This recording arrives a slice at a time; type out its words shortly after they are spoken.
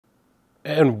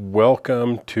And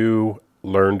welcome to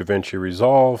Learn Davinci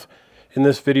Resolve. In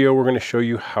this video, we're going to show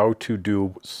you how to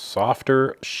do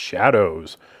softer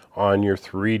shadows on your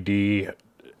 3D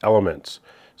elements.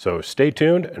 So stay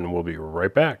tuned and we'll be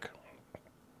right back.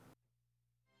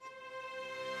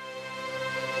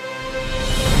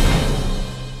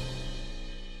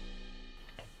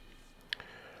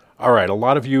 All right, a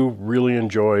lot of you really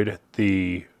enjoyed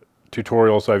the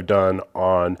tutorials I've done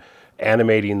on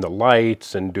animating the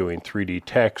lights and doing 3D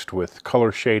text with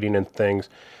color shading and things.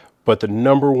 But the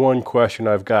number one question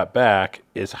I've got back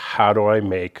is how do I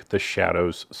make the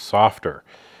shadows softer?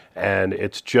 And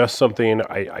it's just something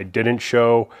I didn't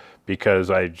show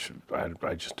because I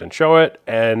just didn't show it,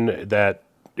 and that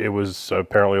it was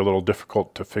apparently a little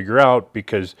difficult to figure out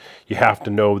because you have to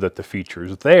know that the feature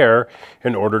is there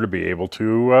in order to be able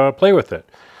to play with it.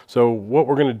 So what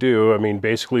we're going to do, I mean,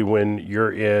 basically when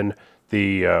you're in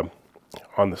the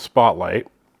on the spotlight,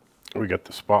 we got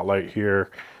the spotlight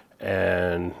here,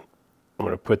 and I'm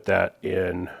going to put that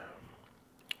in.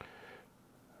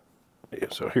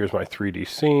 So here's my 3D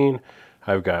scene.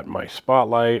 I've got my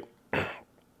spotlight,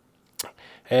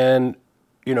 and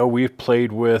you know, we've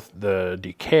played with the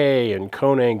decay and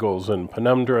cone angles and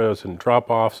penumbras and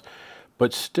drop-offs,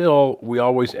 but still we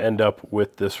always end up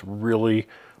with this really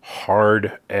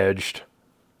hard-edged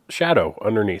shadow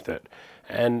underneath it,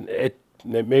 and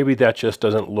maybe that just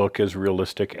doesn't look as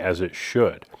realistic as it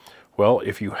should. Well,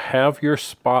 if you have your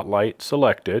spotlight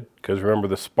selected, because remember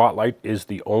the spotlight is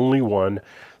the only one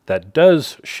that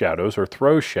does shadows or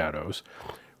throws shadows,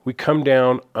 we come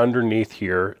down underneath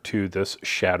here to this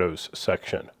shadows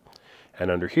section.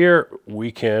 And under here,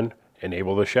 we can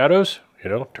enable the shadows, you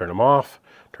know, turn them off,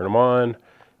 turn them on,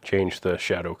 change the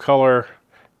shadow color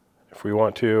if we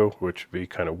want to, which would be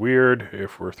kind of weird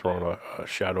if we're throwing a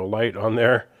shadow light on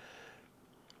there.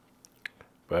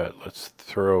 But let's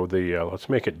throw the, let's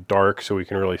make it dark so we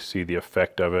can really see the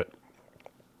effect of it.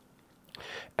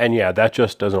 And yeah, that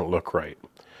just doesn't look right.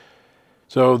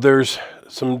 So there's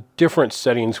some different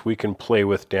settings we can play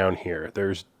with down here.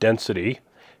 There's density,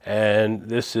 and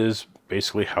this is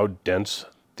basically how dense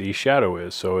the shadow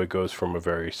is. So it goes from a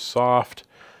very soft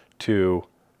to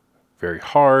very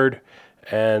hard,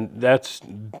 and that's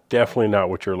definitely not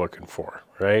what you're looking for,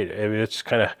 right? I mean, it's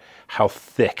kind of how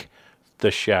thick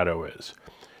the shadow is.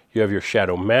 You have your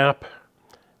shadow map,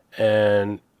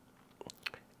 and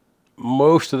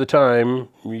most of the time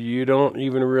you don't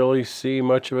even really see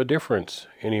much of a difference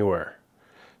anywhere.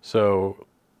 So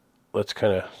let's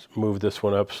kind of move this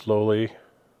one up slowly,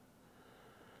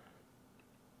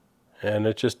 and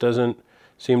it just doesn't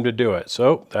seem to do it.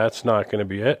 So that's not going to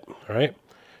be it. All right,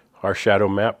 our shadow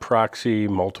map proxy,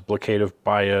 multiplicative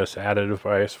bias, additive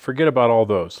bias, forget about all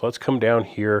those. Let's come down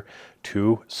here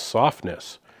to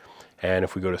softness. And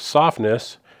if we go to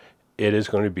softness, it is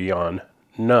going to be on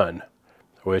none,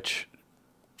 which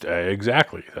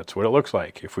exactly, that's what it looks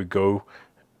like. If we go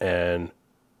and,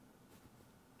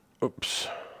 oops.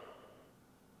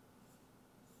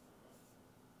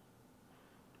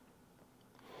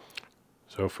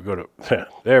 So if we go to,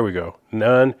 there we go,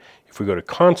 none. If we go to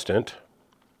constant,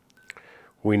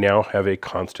 we now have a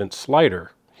constant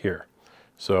slider here.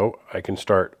 So I can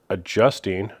start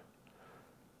adjusting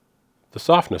the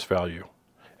softness value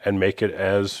and make it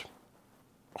as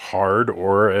hard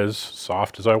or as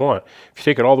soft as I want. If you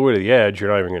take it all the way to the edge, you're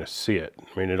not even going to see it.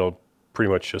 I mean, it'll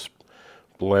pretty much just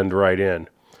blend right in.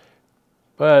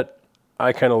 But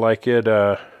I kind of like it.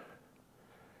 I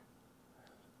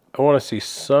want to see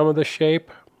some of the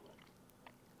shape.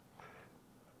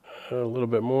 A little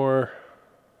bit more.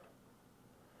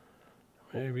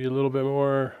 Maybe a little bit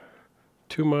more.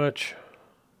 Too much.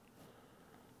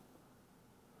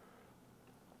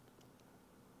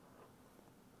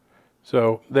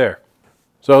 So there.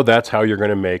 So that's how you're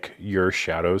going to make your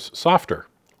shadows softer.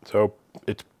 So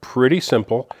it's pretty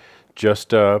simple.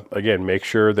 Just again, make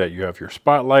sure that you have your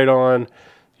spotlight on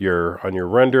your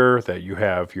render, that you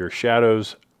have your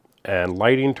shadows and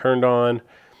lighting turned on,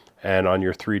 and on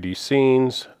your 3D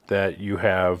scenes that you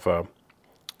have,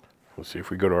 let's see if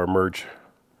we go to our merge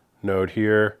node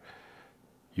here,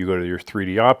 you go to your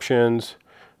 3D options,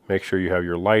 make sure you have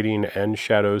your lighting and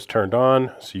shadows turned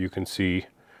on so you can see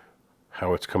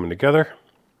how it's coming together.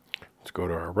 Let's go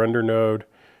to our render node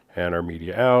and our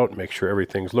media out, make sure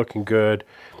everything's looking good,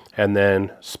 and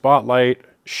then spotlight,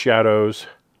 shadows,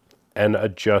 and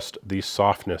adjust the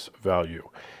softness value.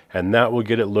 And that will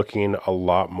get it looking a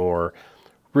lot more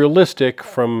realistic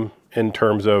in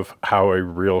terms of how a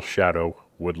real shadow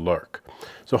would look.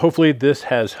 So hopefully this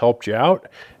has helped you out,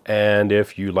 and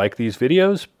if you like these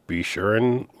videos, be sure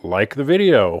and like the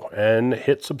video and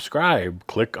hit subscribe.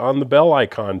 Click on the bell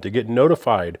icon to get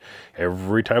notified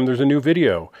every time there's a new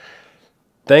video.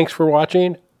 Thanks for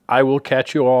watching. I will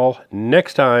catch you all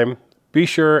next time. Be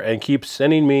sure and keep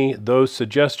sending me those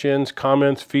suggestions,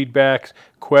 comments, feedbacks,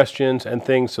 questions, and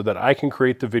things so that I can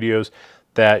create the videos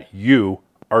that you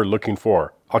are looking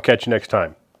for. I'll catch you next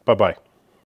time. Bye-bye.